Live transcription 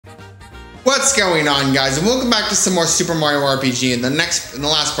What's going on, guys, and welcome back to some more Super Mario RPG. In the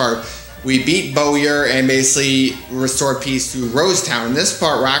last part, we beat Bowyer and basically restored peace to Rose Town. In this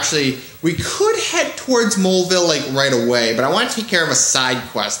part, we could head towards Moleville like right away, but I want to take care of a side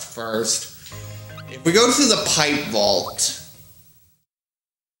quest first. If we go to the pipe vault,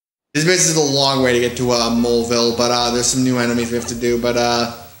 this is a long way to get to Moleville, but there's some new enemies we have to do. But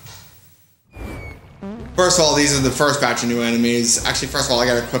first of all, these are the first batch of new enemies. Actually, first of all, I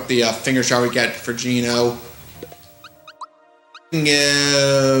gotta equip the finger shot we get for Gino.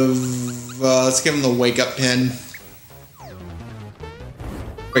 Let's give him the wake up pin. There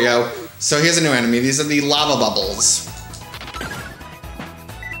we go. So here's a new enemy. These are the lava bubbles.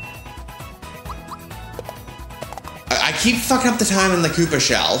 I keep fucking up the time in the Koopa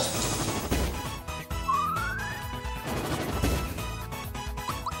shell.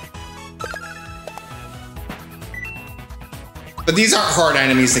 But these aren't hard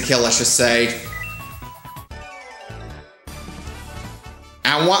enemies to kill, let's just say.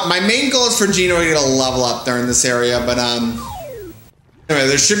 And my main goal is for Gino to get a level up there in this area, but anyway,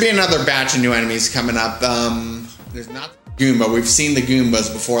 there should be another batch of new enemies coming up. There's not the Goomba. We've seen the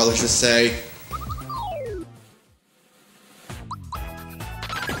Goombas before, let's just say.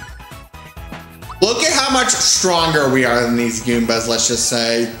 Look at how much stronger we are than these Goombas, let's just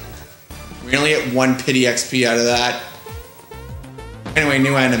say. We only get 1 pity XP out of that. Anyway,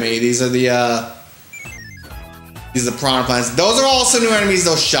 new enemy. These are the piranha plants. Those are also new enemies,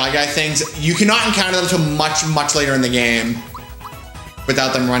 those Shy Guy things. You cannot encounter them until much later in the game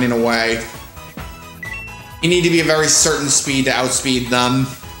without them running away. You need to be a very certain speed to outspeed them.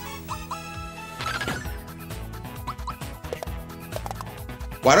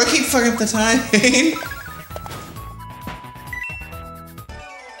 Why do I keep fucking up the time?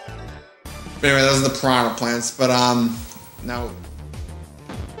 But anyway, those are the piranha plants. But no.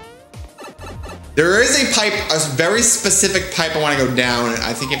 There is a pipe, a very specific pipe I want to go down.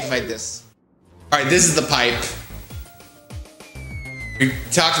 I think if I fight this. Alright, this is the pipe. We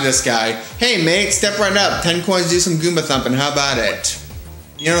talk to this guy. Hey mate, step right up. 10 coins, do some Goomba thumping. How about it?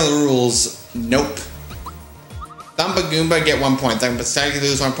 You know the rules. Nope. Thump a Goomba, get 1 point. Thump a Static,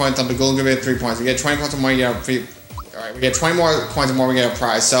 lose 1 point. Thump a Golden Goomba, get 3 points. We get 20 points or more, you get a free. Alright, we get 20 more coins or more, we get a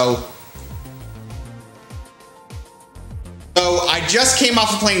prize. So I just came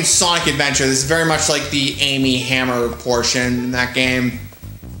off of playing Sonic Adventure. This is very much like the Amy Hammer portion in that game.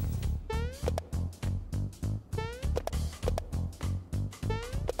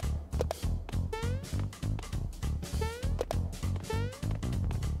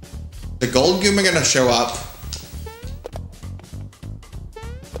 The gold Goomba gonna show up.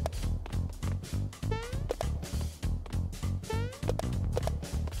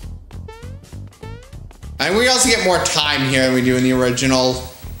 And we also get more time here than we do in the original.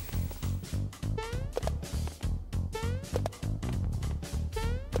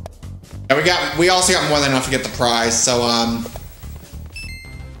 And we also got more than enough to get the prize, so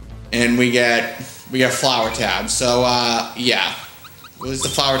and we get flower tabs. So yeah. We'll lose the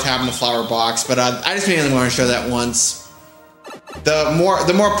flower tab in the flower box, but I just mainly want to show that once. The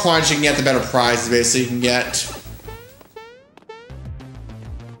more points you can get, the better prizes basically you can get.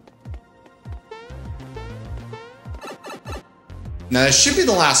 Now this should be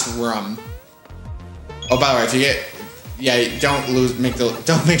the last room. Oh, by the way, if you get, yeah, don't lose. Make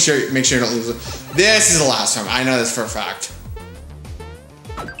sure you don't lose it. This is the last room. I know this for a fact.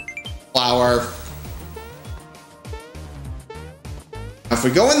 Flower. Now, if we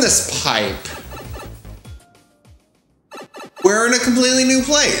go in this pipe, we're in a completely new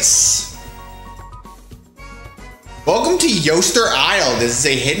place. Welcome to Yoster Isle. This is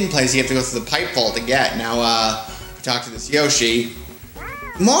a hidden place you have to go through the pipe vault to get. Now, talk to this Yoshi.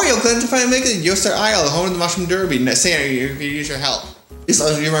 Mario couldn't find make it Yoster Isle, the home of the Mushroom Derby. Say you use your help. These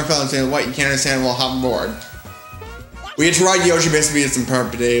letters you might find saying what you can't understand while hop on board. We get to ride Yoshi basically as some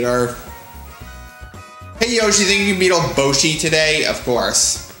Perpetrator. Hey Yoshi, think you can beat old Boshi today? Of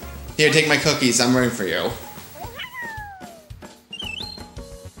course. Here, take my cookies. I'm waiting for you.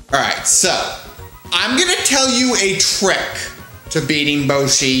 Alright, so I'm gonna tell you a trick to beating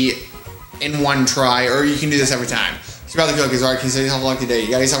Boshi in one try, or you can do this every time. It's about the cookies, alright? Can you say yourself a lucky day? You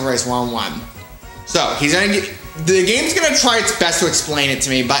got yourself a race 1-on-1. So, the game's gonna try its best to explain it to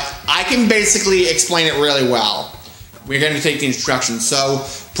me, but I can basically explain it really well. We're gonna take the instructions. So,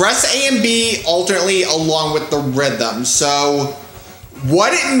 press A and B alternately along with the rhythm. So,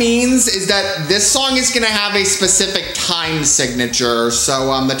 what it means is that this song is gonna have a specific time signature.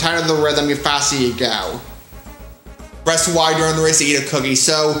 So, the tighter the rhythm, the faster you go. Press Y during the race to eat a cookie.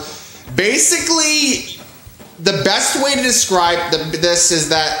 So, basically, the best way to describe this is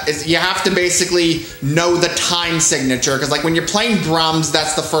that you have to basically know the time signature, because like when you're playing drums,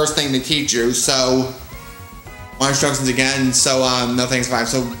 that's the first thing they teach you. So, my instructions again. So no thanks, fine.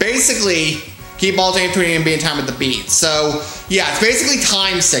 So basically, keep alternating between and be in time with the beat. So yeah, it's basically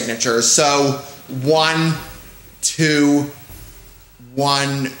time signatures. So 1, 2,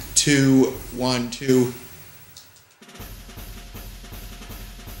 1, 2, 1, 2.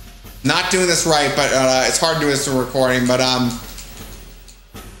 Not doing this right, but it's hard to do this to recording. But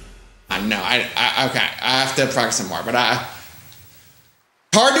no, okay, I have to practice some more. But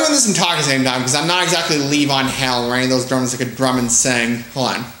hard doing this and talking at the same time because I'm not exactly Levon Hell or any of those drummers that could drum and sing. Hold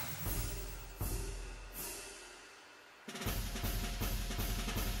on.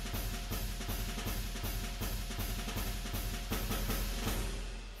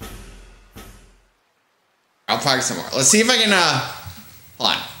 I'll practice some more. Let's see if I can hold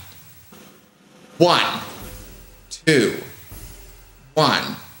on. 1, 2,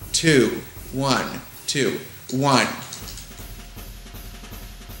 1, 2, 1, 2, 1.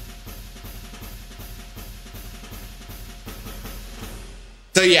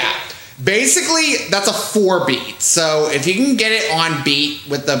 So yeah, basically that's a 4 beat. So if you can get it on beat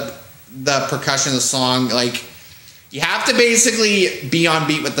with the percussion of the song, like you have to basically be on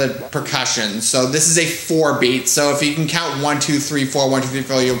beat with the percussion. So this is a 4 beat. So if you can count 1, 2, 3, 4, 1, 2, 3,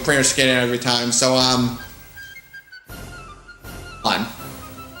 4, you'll pretty much get it every time. So on.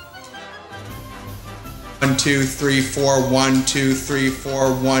 1, 2, 3, 4, 1, 2, 3,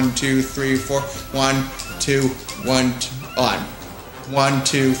 4, 1, 2, 3, 4, 1, 2, 1, 2, on. 1,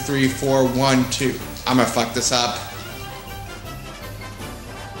 2, 3, 4, 1, 2. I'm gonna fuck this up.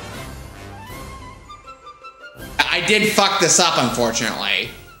 I did fuck this up, unfortunately.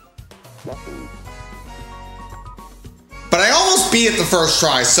 But I almost beat it the first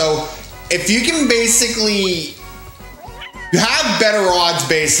try, so if you can basically... You have better odds,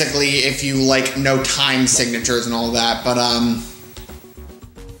 basically, if you, like, know time signatures and all that, but,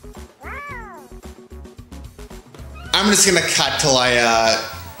 I'm just gonna cut till I,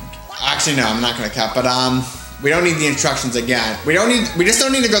 actually, no, I'm not gonna cut, but, we don't need the instructions again. We just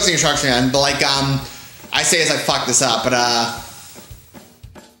don't need to go through the instructions again, but, like, I say as I fuck this up, but,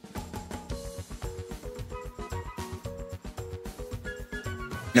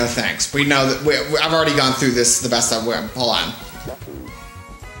 no thanks. We know that I've already gone through this the best I've went. Hold on.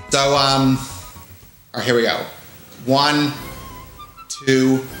 So, alright, here we go. 1,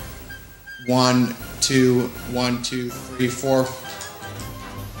 2, 1, 2, 1, 2, 3, 4.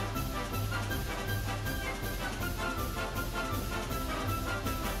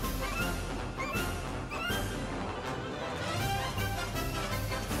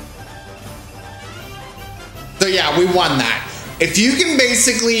 So yeah, we won that. If you can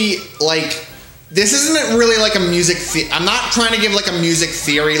basically, like, this isn't really like a music, I'm not trying to give like a music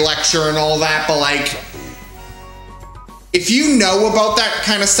theory lecture and all that, but like, if you know about that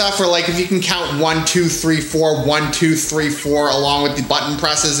kind of stuff, or like if you can count 1, 2, 3, 4, 1, 2, 3, 4 along with the button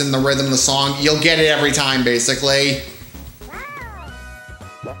presses and the rhythm of the song, you'll get it every time, basically.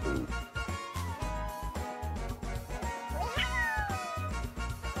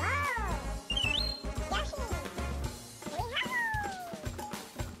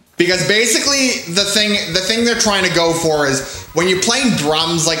 Because basically the thing they're trying to go for is when you're playing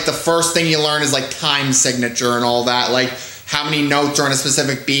drums, like the first thing you learn is like time signature and all that, like how many notes are on a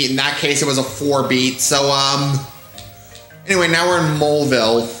specific beat. In that case, it was a 4 beat. So anyway, now we're in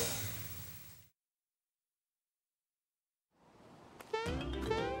Moleville.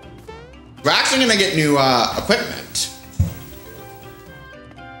 We're actually gonna get new equipment.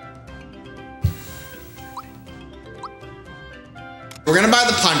 We're gonna buy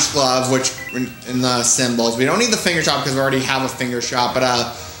the punch glove, which in the cymbals. We don't need the finger shot because we already have a finger shot, but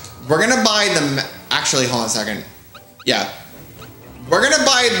we're gonna buy the, actually, hold on a second. Yeah. We're gonna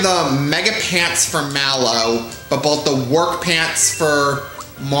buy the mega pants for Mallow, but both the work pants for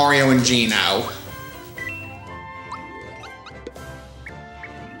Mario and Gino.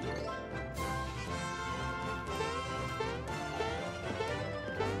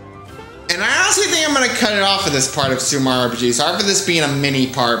 And I honestly think I'm going to cut it off of this part of Super Mario RPG. Sorry for this being a mini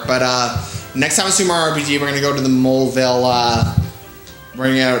part, but next time in Super Mario RPG, we're going to go to the Moleville, we're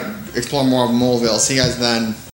going to explore more of Moleville. See you guys then.